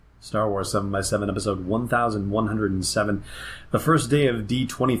Star Wars 7x7, episode 1107. The first day of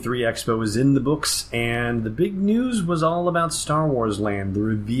D23 Expo is in the books, and the big news was all about Star Wars Land, the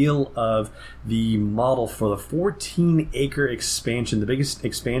reveal of the model for the 14-acre expansion, the biggest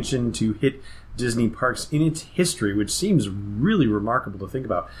expansion to hit Disney parks in its history, which seems really remarkable to think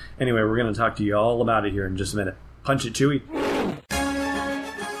about. Anyway, we're going to talk to you all about it here in just a minute. Punch it, Chewie.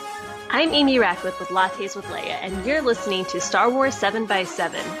 I'm Amy Ratcliffe with Lattes with Leia, and you're listening to Star Wars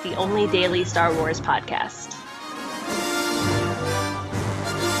 7x7, the only daily Star Wars podcast.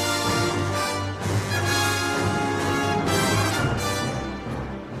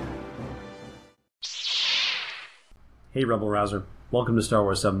 Hey, Rebel Rouser. Welcome to Star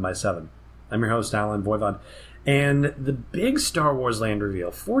Wars 7x7. I'm your host, Alan Voivod. And the big Star Wars Land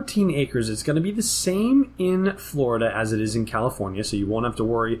reveal, 14 acres, it's going to be the same in Florida as it is in California, so you won't have to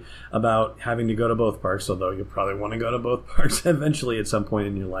worry about having to go to both parks, although you'll probably want to go to both parks eventually at some point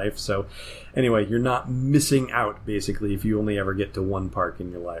in your life. So anyway, you're not missing out, basically, if you only ever get to one park in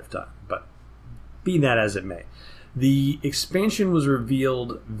your lifetime. But be that as it may. The expansion was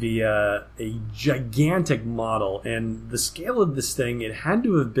revealed via a gigantic model, and the scale of this thing, it had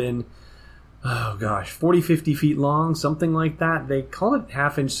to have been 40, 50 feet long, something like that. They call it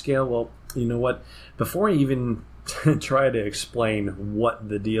half-inch scale. Well, you know what? Before I even try to explain what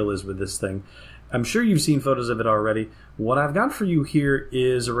the deal is with this thing, I'm sure you've seen photos of it already. What I've got for you here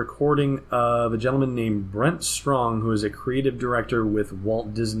is a recording of a gentleman named Brent Strong, who is a creative director with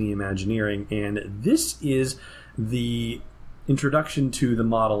Walt Disney Imagineering, and this is the introduction to the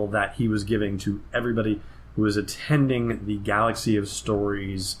model that he was giving to everybody who was attending the Galaxy of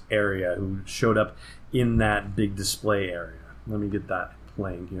Stories area, who showed up in that big display area. Let me get that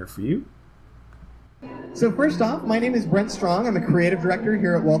playing here for you. So first off, my name is Brent Strong. I'm a creative director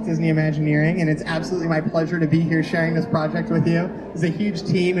here at Walt Disney Imagineering, and it's absolutely my pleasure to be here sharing this project with you. It's a huge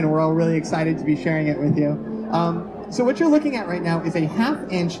team, and we're all really excited to be sharing it with you. So what you're looking at right now is a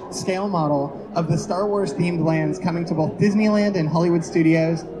half-inch scale model of the Star Wars-themed lands coming to both Disneyland and Hollywood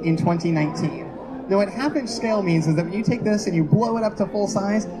Studios in 2019. Now, what half-inch scale means is that when you take this and you blow it up to full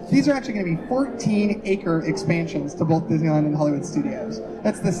size, these are actually going to be 14-acre expansions to both Disneyland and Hollywood Studios.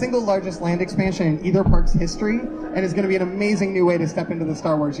 That's the single largest land expansion in either park's history, and is going to be an amazing new way to step into the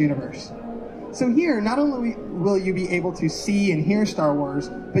Star Wars universe. So here, not only will you be able to see and hear Star Wars,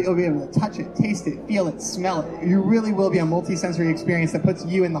 but you'll be able to touch it, taste it, feel it, smell it. You really will be a multi-sensory experience that puts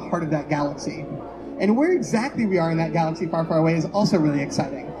you in the heart of that galaxy. And where exactly we are in that galaxy far, far away is also really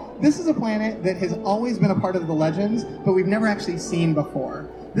exciting. This is a planet that has always been a part of the legends, but we've never actually seen before.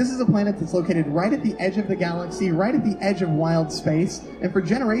 This is a planet that's located right at the edge of the galaxy, right at the edge of wild space, and for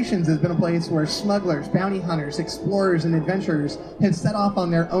generations has been a place where smugglers, bounty hunters, explorers, and adventurers have set off on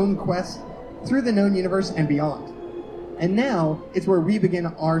their own quest through the known universe and beyond. And now, it's where we begin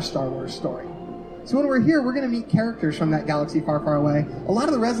our Star Wars story. So when we're here, we're going to meet characters from that galaxy far, far away. A lot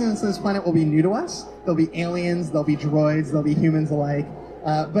of the residents of this planet will be new to us. There'll be aliens, there'll be droids, there'll be humans alike.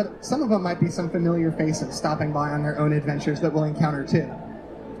 But some of them might be some familiar faces stopping by on their own adventures that we'll encounter too.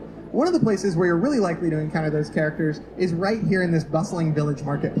 One of the places where you're really likely to encounter those characters is right here in this bustling village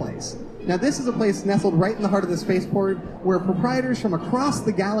marketplace. Now this is a place nestled right in the heart of the spaceport where proprietors from across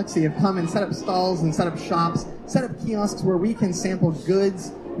the galaxy have come and set up stalls and set up shops, set up kiosks where we can sample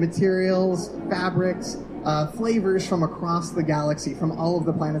goods, materials, fabrics, flavors from across the galaxy, from all of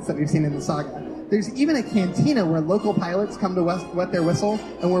the planets that we've seen in the saga. There's even a cantina where local pilots come to wet their whistle,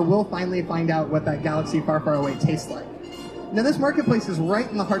 and where we'll finally find out what that galaxy far, far away tastes like. Now this marketplace is right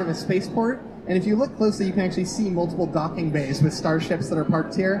in the heart of a spaceport, and if you look closely, you can actually see multiple docking bays with starships that are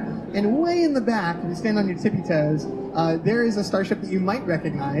parked here. And way in the back, if you stand on your tippy toes, there is a starship that you might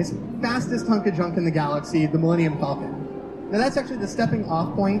recognize, fastest hunk of junk in the galaxy, the Millennium Falcon. Now that's actually the stepping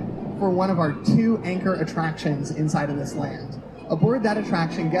off point for one of our 2 anchor attractions inside of this land. Aboard that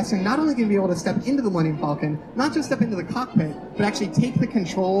attraction, guests are not only going to be able to step into the Millennium Falcon, not just step into the cockpit, but actually take the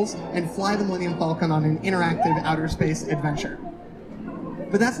controls and fly the Millennium Falcon on an interactive outer space adventure.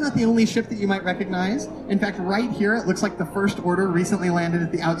 But that's not the only ship that you might recognize. In fact, right here, it looks like the First Order recently landed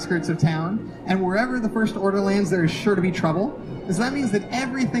at the outskirts of town, and wherever the First Order lands, there is sure to be trouble. So that means that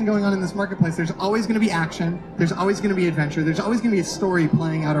everything going on in this marketplace, there's always going to be action, there's always going to be adventure, there's always going to be a story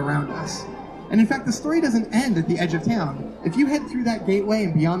playing out around us. And in fact, the story doesn't end at the edge of town. If you head through that gateway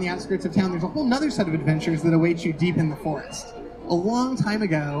and beyond the outskirts of town, there's a whole nother set of adventures that await you deep in the forest. A long time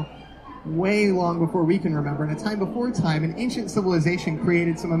ago, way long before we can remember, in a time before time, an ancient civilization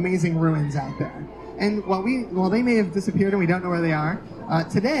created some amazing ruins out there. And while they may have disappeared and we don't know where they are,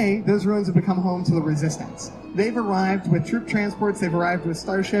 today, those ruins have become home to the Resistance. They've arrived with troop transports, they've arrived with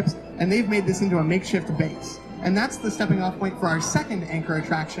starships, and they've made this into a makeshift base. And that's the stepping off point for our second anchor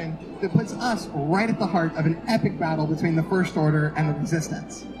attraction that puts us right at the heart of an epic battle between the First Order and the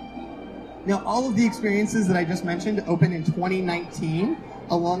Resistance. Now, all of the experiences that I just mentioned opened in 2019,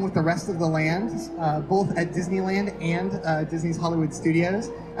 along with the rest of the land, both at Disneyland and Disney's Hollywood Studios.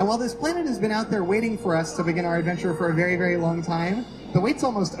 And while this planet has been out there waiting for us to begin our adventure for a very, very long time, the wait's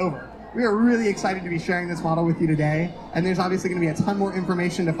almost over. We are really excited to be sharing this model with you today, and there's obviously going to be a ton more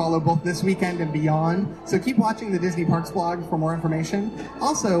information to follow both this weekend and beyond, so keep watching the Disney Parks blog for more information.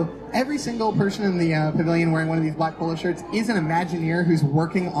 Also, every single person in the pavilion wearing one of these black polo shirts is an Imagineer who's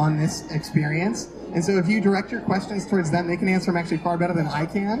working on this experience, and so if you direct your questions towards them, they can answer them actually far better than I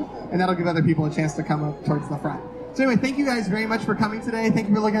can, and that'll give other people a chance to come up towards the front. So anyway, thank you guys very much for coming today. Thank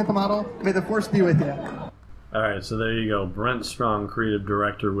you for looking at the model. May the force be with you. All right, so there you go. Brent Strong, creative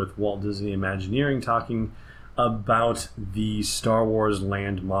director with Walt Disney Imagineering, talking about the Star Wars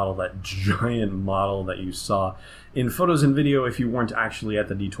land model, that giant model that you saw in photos and video if you weren't actually at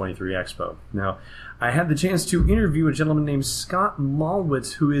the D23 Expo. Now, I had the chance to interview a gentleman named Scott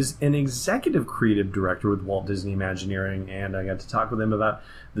Malwitz, who is an executive creative director with Walt Disney Imagineering, and I got to talk with him about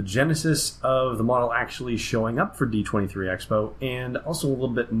the genesis of the model actually showing up for D23 Expo, and also a little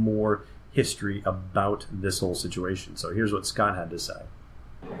bit more history about this whole situation. So here's what Scott had to say.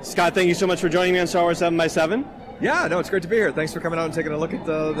 Scott, thank you so much for joining me on Star Wars 7x7. Yeah, no, it's great to be here. Thanks for coming out and taking a look at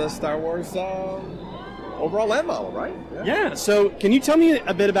the Star Wars overall land model, right? Yeah, so can you tell me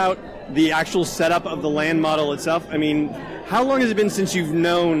a bit about the actual setup of the land model itself? I mean, how long has it been since you've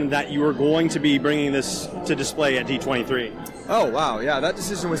known that you were going to be bringing this to display at D23? Oh, wow, yeah, that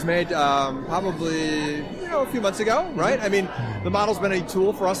decision was made probably a few months ago, right? I mean, the model's been a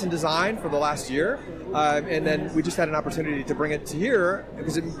tool for us in design for the last year, and then we just had an opportunity to bring it to here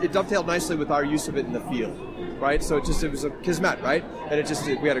because it dovetailed nicely with our use of it in the field, right? So it was a kismet, right?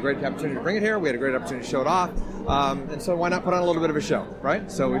 And we had a great opportunity to bring it here, we had a great opportunity to show it off, and so why not put on a little bit of a show, right?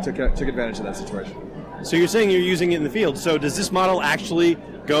 So we took advantage of that situation. So you're saying you're using it in the field. So does this model actually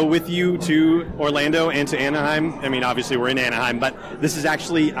go with you to Orlando and to Anaheim? I mean, obviously we're in Anaheim, but this is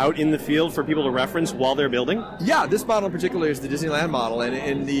actually out in the field for people to reference while they're building? Yeah, this model in particular is the Disneyland model,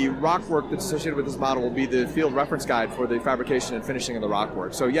 and the rock work that's associated with this model will be the field reference guide for the fabrication and finishing of the rock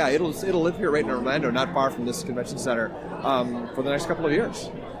work. So yeah, it'll live here right in Orlando, not far from this convention center, for the next couple of years.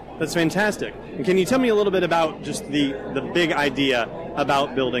 That's fantastic. And can you tell me a little bit about just the big idea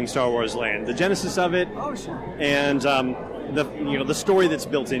about building Star Wars Land, the genesis of it, and the story that's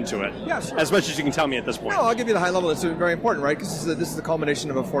built into it? Yeah, sure. As much as you can tell me at this point. No, I'll give you the high level. It's very important, right? Because this is the culmination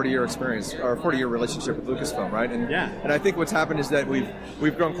of a 40-year experience, or a 40-year relationship with Lucasfilm, right? And I think what's happened is that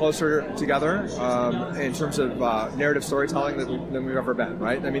we've grown closer together in terms of narrative storytelling than we've ever been,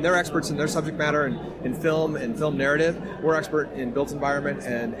 right? I mean, they're experts in their subject matter in film and film narrative. We're expert in built environment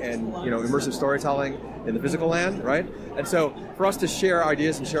and immersive storytelling in the physical land, right? And so for us to share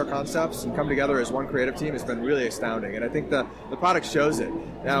ideas and share concepts and come together as one creative team has been really astounding. And I think the product shows it.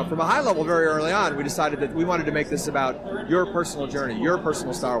 Now, from a high level, very early on, we decided that we wanted to make this about your personal journey, your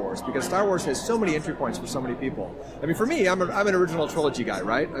personal Star Wars, because Star Wars has so many entry points for so many people. I mean, for me, I'm an original trilogy guy,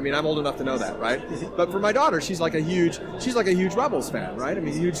 right? I mean, I'm old enough to know that, right? But for my daughter, she's like a huge Rebels fan, right? I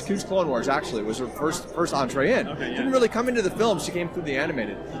mean, huge Clone Wars actually was her first entree in. Okay, yeah. Didn't really come into the film; she came through the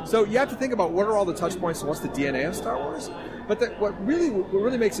animated. So you have to think about what are all the touch points and what's the DNA of Star Wars. But what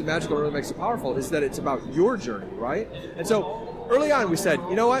really makes it magical, really makes it powerful, is that it's about your journey, right? And so early on, we said,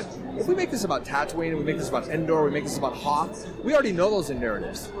 you know what? If we make this about Tatooine, we make this about Endor, we make this about Hoth, we already know those in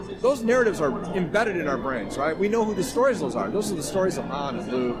narratives. Those narratives are embedded in our brains, right? We know who the stories those are. Those are the stories of Han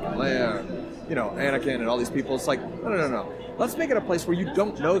and Luke and Leia, Anakin and all these people. It's like, no. Let's make it a place where you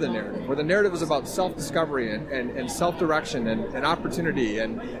don't know the narrative, where the narrative is about self-discovery and self-direction and opportunity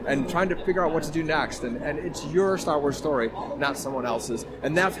and trying to figure out what to do next. And it's your Star Wars story, not someone else's.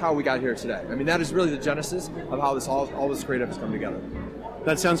 And that's how we got here today. I mean, that is really the genesis of how all this creative has come together.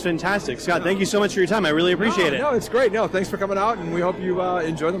 That sounds fantastic. Scott, thank you so much for your time. I really appreciate it. No, it's great. No, thanks for coming out, and we hope you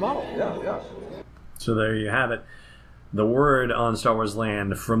enjoy the model. Yeah. So there you have it. The word on Star Wars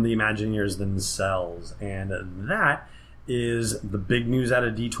Land from the Imagineers themselves. And that is the big news out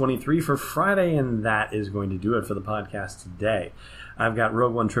of D23 for Friday, and that is going to do it for the podcast today. I've got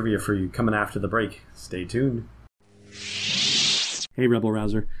Rogue One trivia for you coming after the break. Stay tuned. Hey, Rebel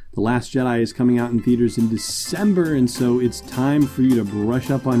Rouser. The Last Jedi is coming out in theaters in December, and so it's time for you to brush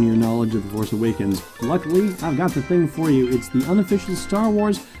up on your knowledge of The Force Awakens. Luckily, I've got the thing for you. It's the unofficial Star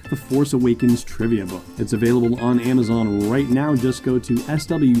Wars The Force Awakens trivia book. It's available on Amazon right now. Just go to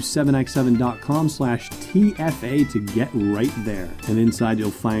sw7x7.com/TFA to get right there. And inside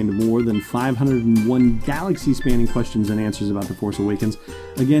you'll find more than 501 galaxy-spanning questions and answers about The Force Awakens.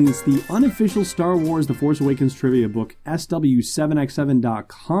 Again, it's the unofficial Star Wars The Force Awakens trivia book,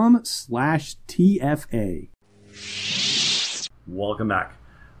 sw7x7.com/TFA. Welcome back.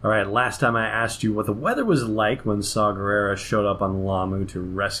 All right, last time I asked you what the weather was like when Saw Gerrera showed up on Lamu to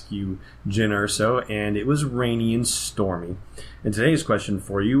rescue Jyn Erso, and it was rainy and stormy. And today's question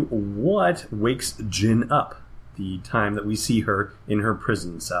for you, what wakes Jyn up the time that we see her in her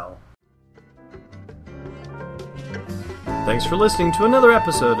prison cell? Thanks for listening to another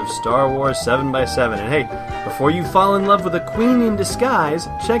episode of Star Wars 7x7. And hey, before you fall in love with a queen in disguise,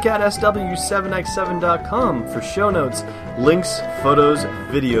 check out SW7x7.com for show notes, links, photos,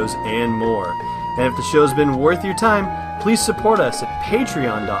 videos, and more. And if the show's been worth your time, please support us at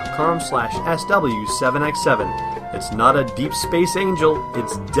patreon.com/SW7x7. It's not a deep space angel,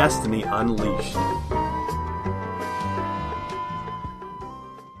 it's Destiny Unleashed.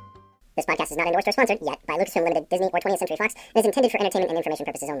 This podcast is not endorsed or sponsored yet by Lucasfilm Limited, Disney, or 20th Century Fox, and is intended for entertainment and information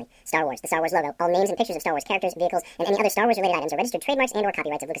purposes only. Star Wars, the Star Wars logo, all names and pictures of Star Wars characters, vehicles, and any other Star Wars-related items are registered trademarks and/or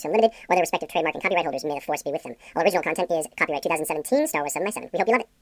copyrights of Lucasfilm Limited, or their respective trademark and copyright holders. May the force be with them. All original content is copyright 2017, Star Wars 7x7. We hope you love it.